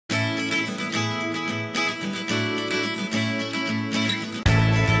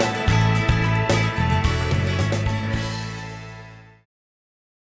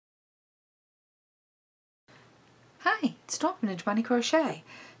Orphanage Bunny Crochet.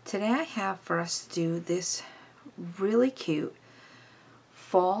 Today I have for us to do this really cute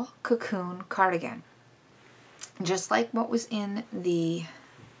fall cocoon cardigan. Just like what was in the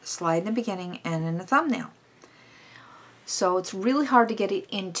slide in the beginning and in the thumbnail. So it's really hard to get it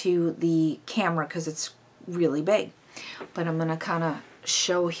into the camera because it's really big. But I'm going to kind of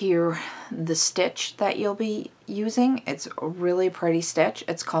show here the stitch that you'll be using. It's a really pretty stitch.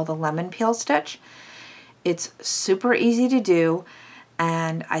 It's called a lemon peel stitch. It's super easy to do,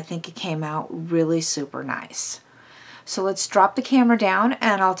 and I think it came out really super nice. So let's drop the camera down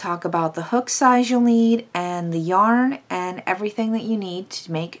and I'll talk about the hook size you'll need and the yarn and everything that you need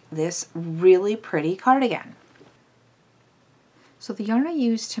to make this really pretty cardigan. So the yarn I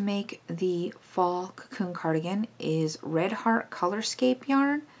used to make the fall cocoon cardigan is Red Heart Colorscape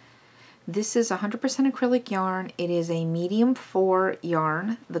yarn. This is 100% acrylic yarn. It is a medium 4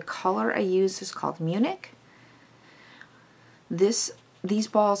 yarn. The color I use is called Munich. These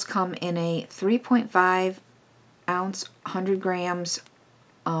balls come in a 3.5 ounce, 100 grams,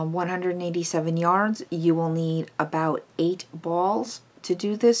 187 yards. You will need about 8 balls to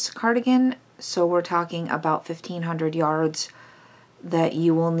do this cardigan. So we're talking about 1,500 yards that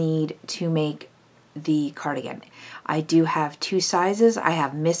you will need to make the cardigan. I do have 2 sizes. I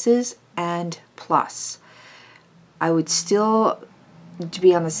have Mrs. and Plus. I would still, to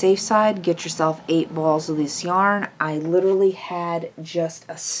be on the safe side, get yourself 8 balls of this yarn. I literally had just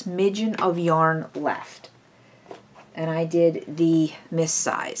a smidgen of yarn left. And I did the Miss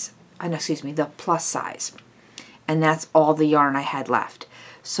size. The plus size. And that's all the yarn I had left.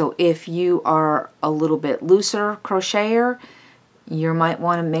 So if you are a little bit looser crocheter, you're going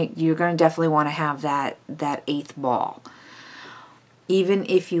to definitely want to have that 8th ball. Even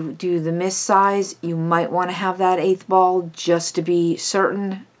if you do the Miss size, you might want to have that 8th ball just to be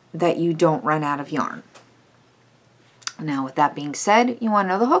certain that you don't run out of yarn. Now with that being said, you want to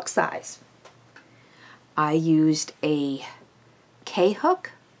know the hook size. I used a K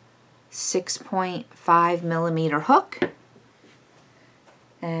hook, 6.5 millimeter hook,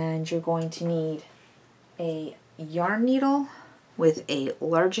 and you're going to need a yarn needle with a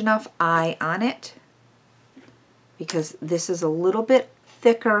large enough eye on it, because this is a little bit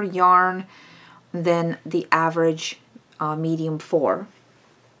thicker yarn than the average medium 4.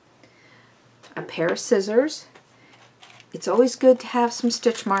 A pair of scissors. It's always good to have some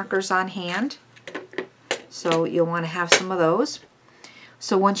stitch markers on hand, so you'll want to have some of those.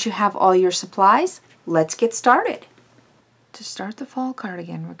 So once you have all your supplies, let's get started. To start the fall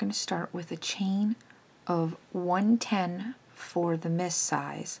cardigan, we're going to start with a chain of 110 for the Miss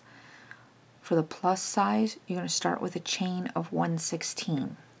size. For the plus size, you're going to start with a chain of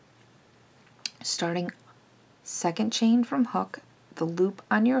 116. Starting second chain from hook, the loop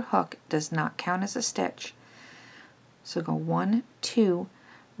on your hook does not count as a stitch. So go 1, 2,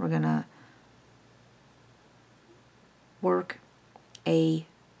 we're going to work a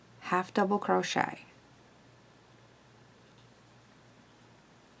half double crochet.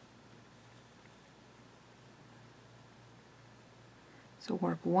 So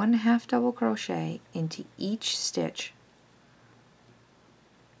work 1 half double crochet into each stitch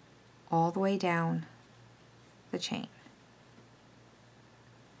all the way down the chain.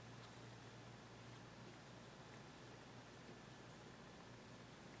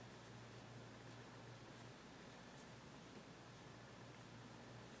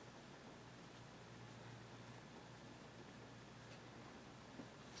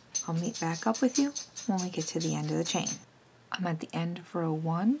 I'll meet back up with you when we get to the end of the chain. I'm at the end of row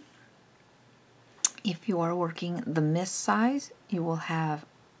 1. If you are working the Miss size, you will have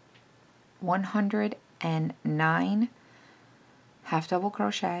 109 half double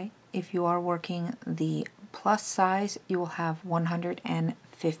crochet. If you are working the plus size, you will have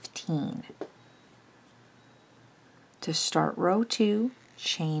 115. To start row 2,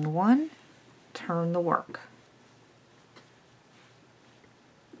 chain 1, turn the work.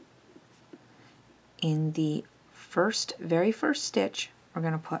 In the very first stitch, we're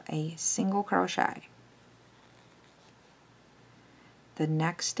going to put a single crochet. The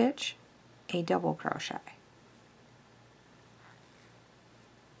next stitch, a double crochet.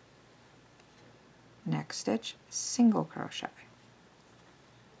 Next stitch, single crochet.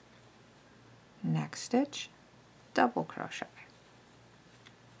 Next stitch, double crochet.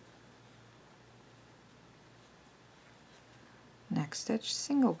 Next stitch,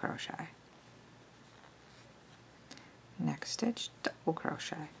 single crochet. Next stitch, double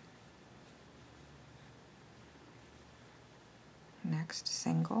crochet. Next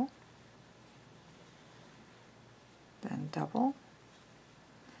single, then double,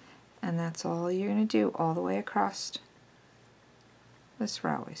 and that's all you're going to do all the way across this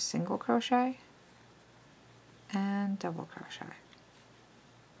row is single crochet and double crochet.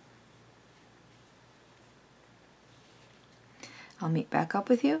 I'll meet back up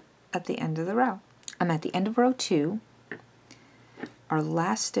with you at the end of the row. I'm at the end of row 2. Our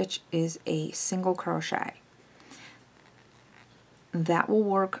last stitch is a single crochet. That will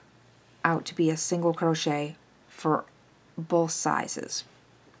work out to be a single crochet for both sizes.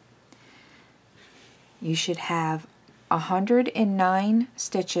 You should have 109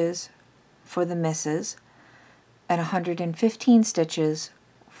 stitches for the misses and 115 stitches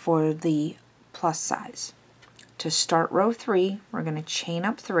for the plus size. To start row 3, we're going to chain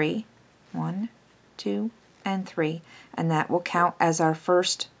up 3, 1, 2, and 3, and that will count as our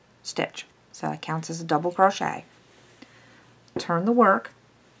first stitch. So that counts as a double crochet. Turn the work,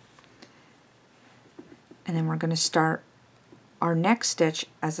 and then we're going to start our next stitch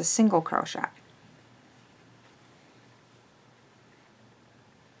as a single crochet.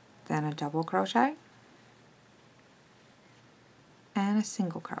 Then a double crochet, and a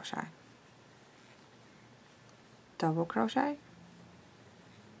single crochet. Double crochet,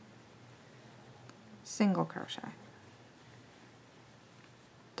 single crochet,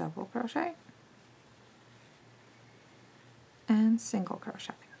 double crochet, and single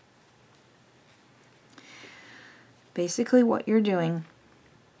crochet. Basically what you're doing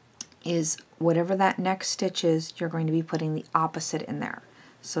is whatever that next stitch is, you're going to be putting the opposite in there.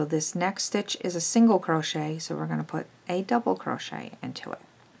 So this next stitch is a single crochet, so we're going to put a double crochet into it.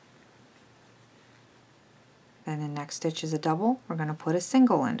 Then the next stitch is a double, we're going to put a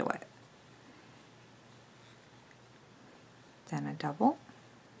single into it. Then a double,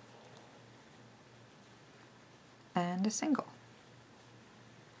 and a single.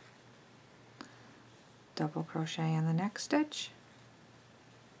 Double crochet in the next stitch,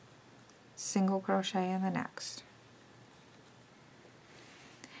 single crochet in the next.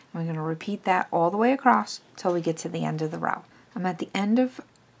 We're going to repeat that all the way across till we get to the end of the row. I'm at the end of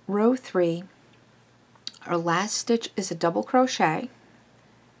row 3. Our last stitch is a double crochet.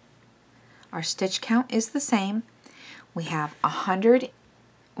 Our stitch count is the same. We have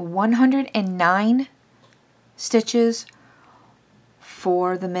 109 stitches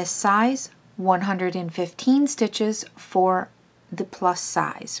for the miss size, 115 stitches for the plus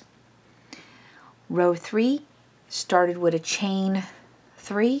size. Row 3 started with a chain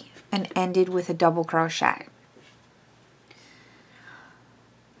 3 and ended with a double crochet.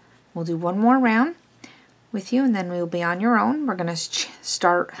 We'll do one more round with you and then we'll be on your own. We're going to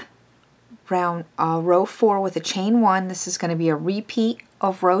start row 4 with a chain 1. This is going to be a repeat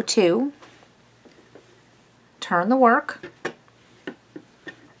of row 2. Turn the work.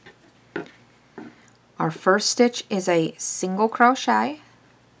 Our first stitch is a single crochet.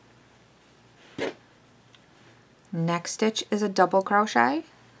 Next stitch is a double crochet.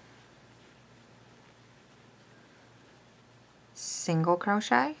 Single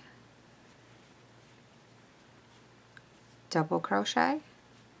crochet. Double crochet,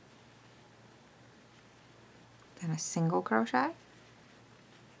 then a single crochet,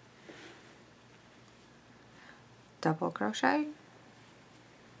 double crochet,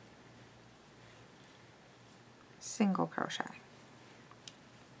 single crochet,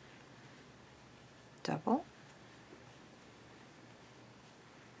 double,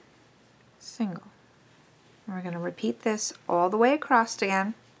 single. And we're going to repeat this all the way across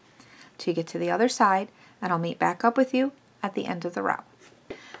again till you get to the other side, and I'll meet back up with you at the end of the row.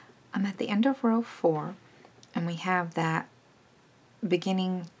 I'm at the end of row 4 and we have that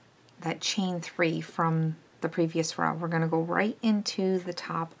beginning, that chain 3 from the previous row. We're going to go right into the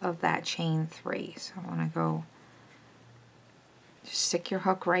top of that chain 3. So I want to go, just stick your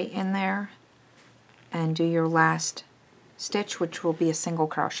hook right in there and do your last stitch, which will be a single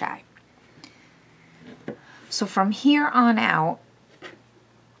crochet. So from here on out,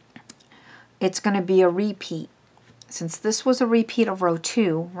 it's going to be a repeat. Since this was a repeat of row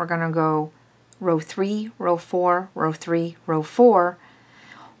 2, we're going to go row 3, row 4, row 3, row 4.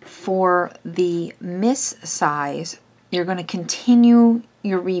 For the miss size, you're going to continue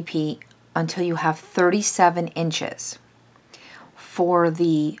your repeat until you have 37 inches. For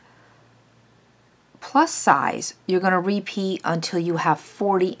the plus size, you're going to repeat until you have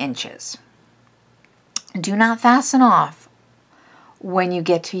 40 inches. Do not fasten off when you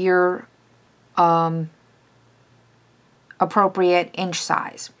get to your appropriate inch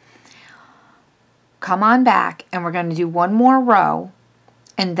size. Come on back and we're going to do one more row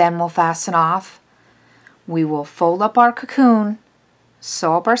and then we'll fasten off. We will fold up our cocoon,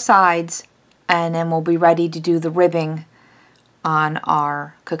 sew up our sides, and then we'll be ready to do the ribbing on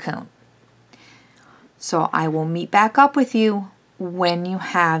our cocoon. So I will meet back up with you when you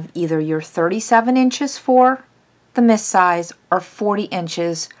have either your 37 inches for the miss size or 40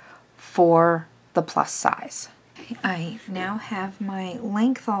 inches for the plus size. I now have my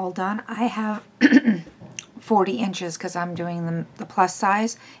length all done. I have 40 inches because I'm doing the plus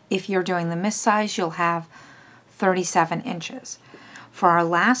size. If you're doing the miss size, you'll have 37 inches. For our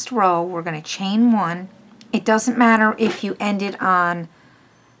last row, we're going to chain one. It doesn't matter if you ended on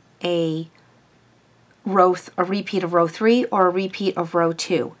a repeat of row 3 or a repeat of row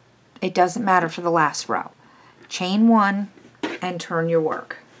 2. It doesn't matter for the last row. Chain one and turn your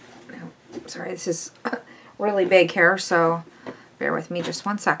work. Now, sorry, this is really big here, so bear with me just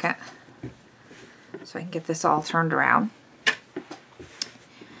one second so I can get this all turned around.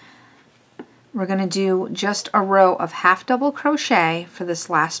 We're going to do just a row of half double crochet for this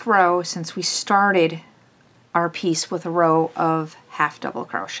last row since we started our piece with a row of half double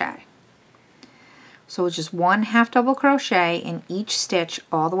crochet. So just one half double crochet in each stitch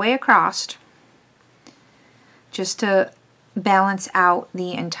all the way across, just to balance out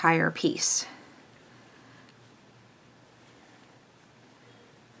the entire piece.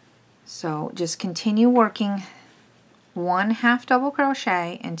 So just continue working one half double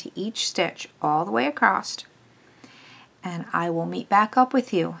crochet into each stitch all the way across, and I will meet back up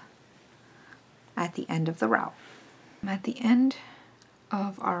with you at the end of the row. At the end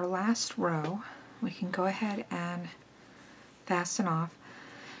of our last row, we can go ahead and fasten off.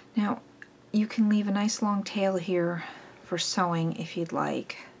 Now, you can leave a nice long tail here for sewing if you'd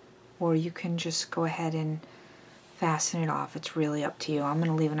like, or you can just go ahead and fasten it off. It's really up to you. I'm going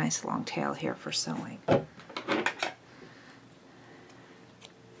to leave a nice long tail here for sewing.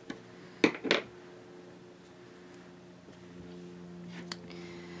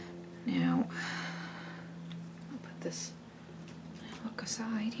 Now, I'll put this hook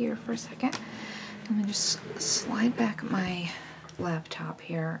aside here for a second. Let me just slide back my laptop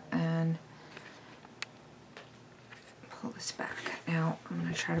here and pull this back. Now, I'm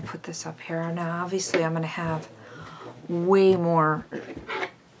going to try to put this up here. Now, obviously, I'm going to have way more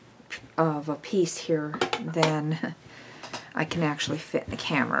of a piece here than I can actually fit in the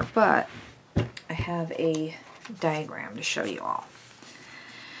camera, but I have a diagram to show you all.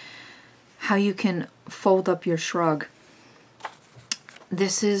 How you can fold up your shrug.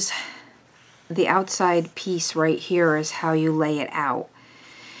 This is the outside piece right here is how you lay it out.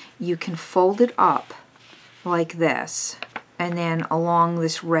 You can fold it up like this, and then along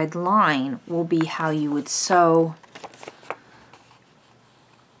this red line will be how you would sew,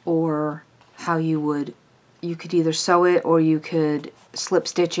 or how you could either sew it or you could slip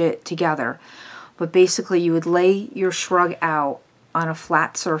stitch it together. But basically you would lay your shrug out on a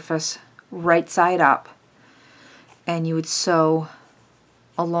flat surface right side up, and you would sew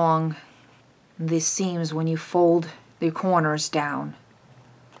along the seams when you fold the corners down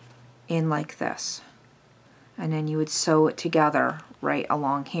in like this, and then you would sew it together right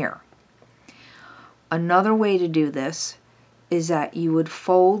along here. Another way to do this is that you would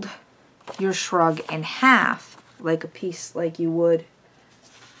fold your shrug in half like a piece like you would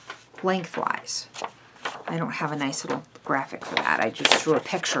lengthwise. I don't have a nice little graphic for that. I just drew a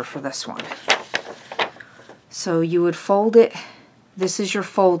picture for this one. So you would fold it, this is your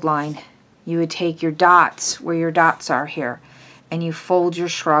fold line. You would take your dots, where your dots are here, and you fold your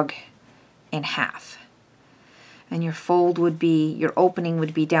shrug in half. And your fold would be, your opening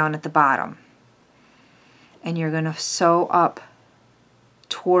would be down at the bottom. And you're going to sew up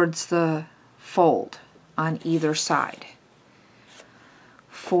towards the fold on either side.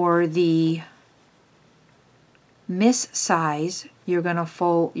 For the miss size, you're going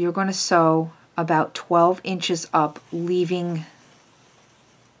to sew about 12 inches up, leaving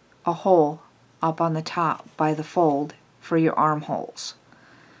a hole up on the top by the fold for your armholes.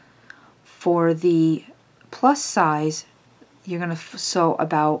 For the plus size, you're going to sew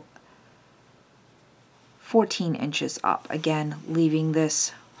about 14 inches up, again leaving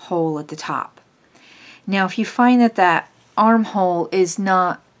this hole at the top. Now if you find that that armhole is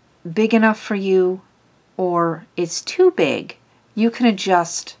not big enough for you, or it's too big, you can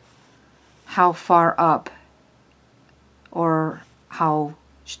adjust how far up or how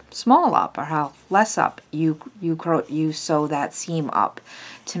small up or how less up you sew that seam up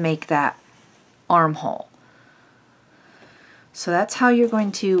to make that armhole. So that's how you're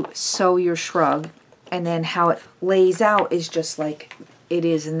going to sew your shrug, and then how it lays out is just like it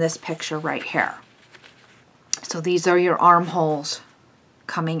is in this picture right here. So these are your armholes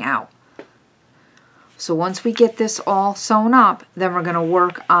coming out. So once we get this all sewn up, then we're going to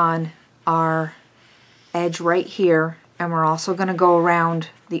work on our edge right here, and we're also going to go around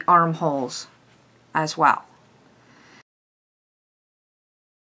the armholes as well.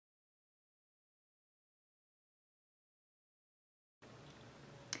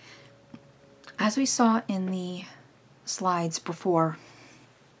 As we saw in the slides before,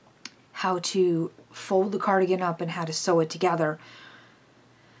 how to fold the cardigan up and how to sew it together,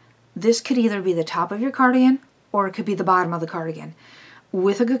 this could either be the top of your cardigan or it could be the bottom of the cardigan.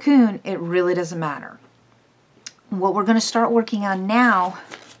 With a cocoon, it really doesn't matter. What we're going to start working on now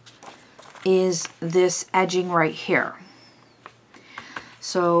is this edging right here.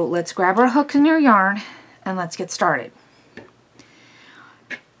 So let's grab our hook and our yarn and let's get started.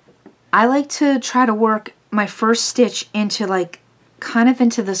 I like to try to work my first stitch into kind of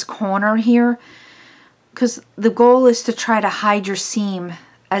into this corner here, because the goal is to try to hide your seam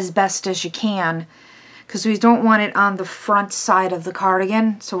as best as you can, because we don't want it on the front side of the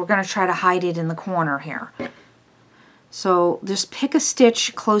cardigan, so we're going to try to hide it in the corner here. So just pick a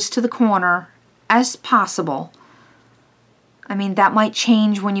stitch close to the corner as possible. I mean, that might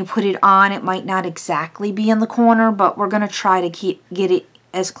change when you put it on. It might not exactly be in the corner, but we're going to try to get it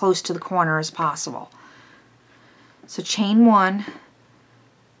as close to the corner as possible. So chain one,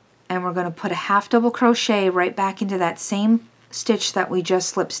 and we're going to put a half double crochet right back into that same stitch that we just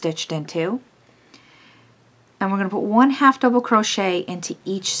slip stitched into. And we're going to put one half double crochet into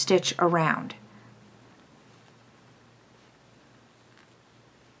each stitch around.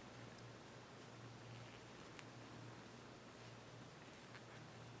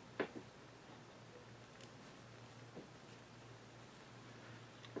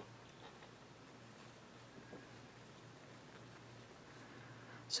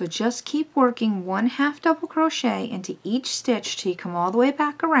 So just keep working one half double crochet into each stitch till you come all the way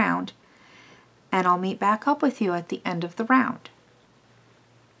back around, and I'll meet back up with you at the end of the round.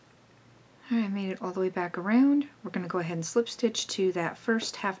 Alright, I made it all the way back around. We're going to go ahead and slip stitch to that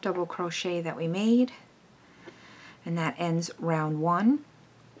first half double crochet that we made, and that ends round one.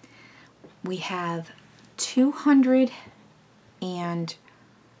 We have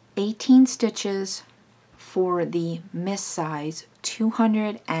 218 stitches for the miss size,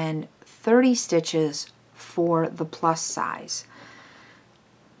 230 stitches for the plus size.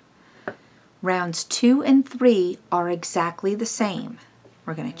 Rounds 2 and 3 are exactly the same.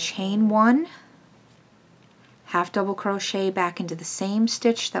 We're going to chain one, half double crochet back into the same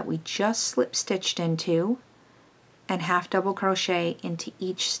stitch that we just slip stitched into, and half double crochet into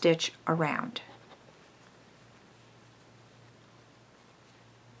each stitch around.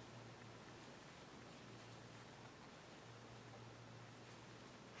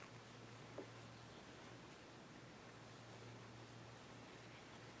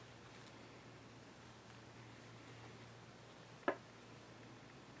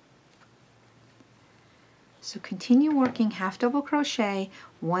 So continue working half double crochet,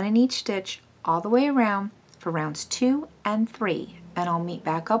 one in each stitch all the way around for rounds 2 and 3, and I'll meet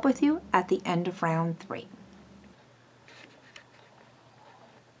back up with you at the end of round 3.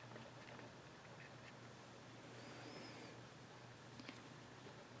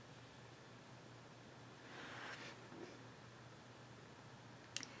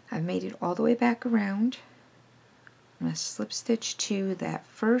 I've made it all the way back around. I'm going to slip stitch to that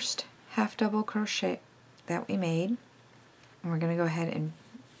first half double crochet that we made, and we're going to go ahead and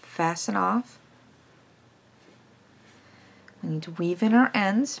fasten off. We need to weave in our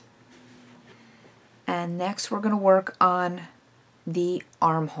ends, and next we're going to work on the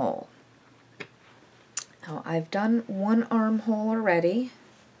armhole. Now I've done one armhole already,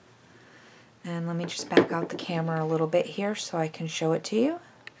 and let me just back out the camera a little bit here so I can show it to you.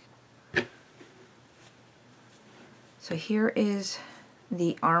 So here is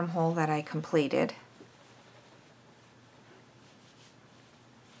the armhole that I completed.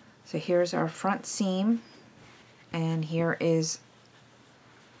 So here's our front seam, and here is,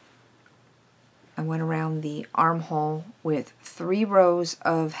 I went around the armhole with 3 rows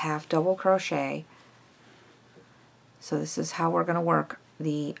of half double crochet. So this is how we're going to work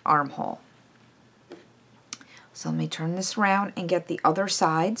the armhole. So let me turn this around and get the other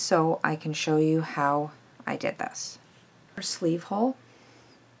side so I can show you how I did this. Our sleeve hole,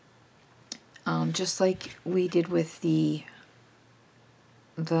 just like we did with the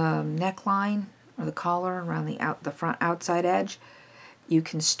neckline or the collar around the front outside edge. You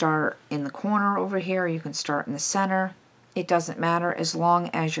can start in the corner over here, you can start in the center. It doesn't matter as long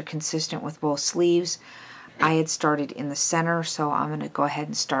as you're consistent with both sleeves. I had started in the center, so I'm going to go ahead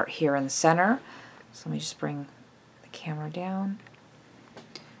and start here in the center. So let me just bring the camera down.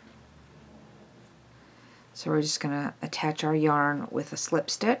 So we're just going to attach our yarn with a slip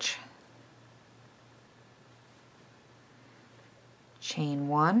stitch. Chain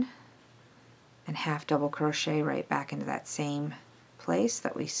one and half double crochet right back into that same place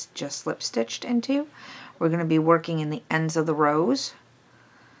that we just slip stitched into. We're going to be working in the ends of the rows,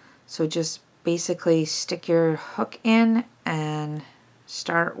 so just basically stick your hook in and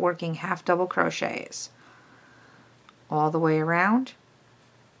start working half double crochets all the way around.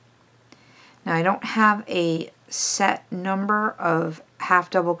 Now I don't have a set number of half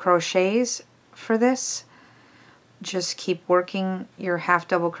double crochets for this. Just keep working your half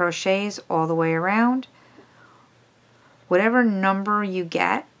double crochets all the way around. Whatever number you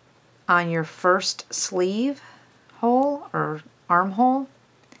get on your first sleeve hole or armhole,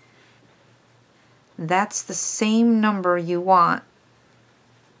 that's the same number you want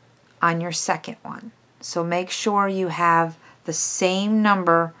on your second one. So make sure you have the same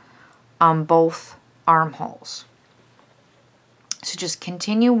number on both armholes. So just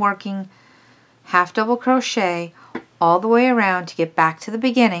continue working half double crochet all the way around to get back to the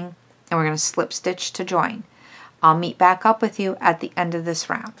beginning, and we're going to slip stitch to join. I'll meet back up with you at the end of this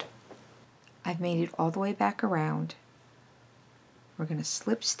round. I've made it all the way back around. We're going to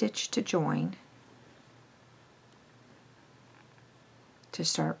slip stitch to join. To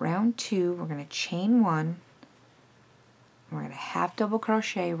start round 2, we're going to chain 1. We're going to half double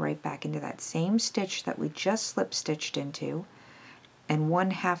crochet right back into that same stitch that we just slip stitched into, and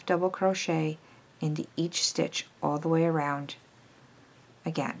 1 half double crochet into each stitch all the way around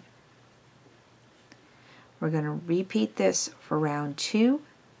again. We're going to repeat this for round 2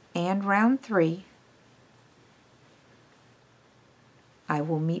 and round 3. I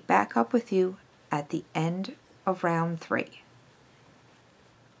will meet back up with you at the end of round 3.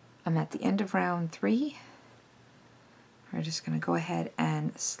 I'm at the end of round 3. We're just going to go ahead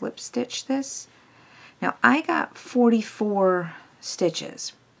and slip stitch this. Now I got 44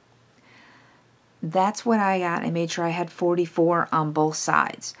 stitches. That's what I got. I made sure I had 44 on both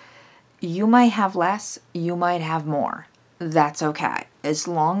sides. You might have less, you might have more. That's okay. As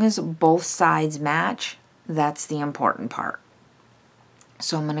long as both sides match, that's the important part.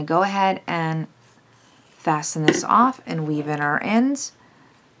 So I'm going to go ahead and fasten this off and weave in our ends.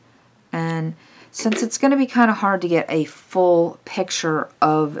 And since it's going to be kind of hard to get a full picture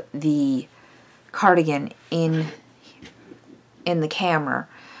of the cardigan in the camera,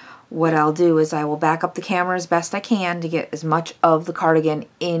 what I'll do is I will back up the camera as best I can to get as much of the cardigan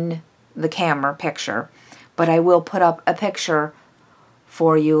in the camera picture, but I will put up a picture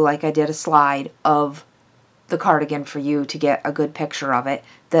for you, like I did a slide of the cardigan for you to get a good picture of it.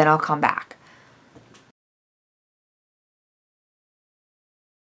 Then I'll come back.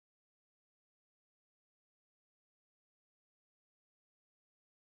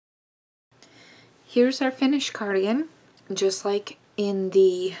 Here's our finished cardigan, just like in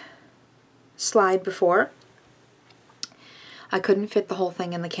the slide before. I couldn't fit the whole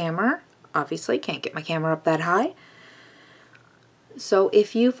thing in the camera. Obviously, can't get my camera up that high. So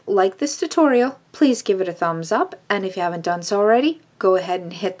if you've liked this tutorial, please give it a thumbs up. And if you haven't done so already, go ahead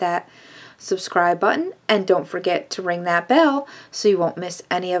and hit that subscribe button. And don't forget to ring that bell so you won't miss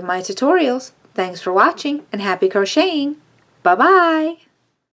any of my tutorials. Thanks for watching and happy crocheting. Bye-bye.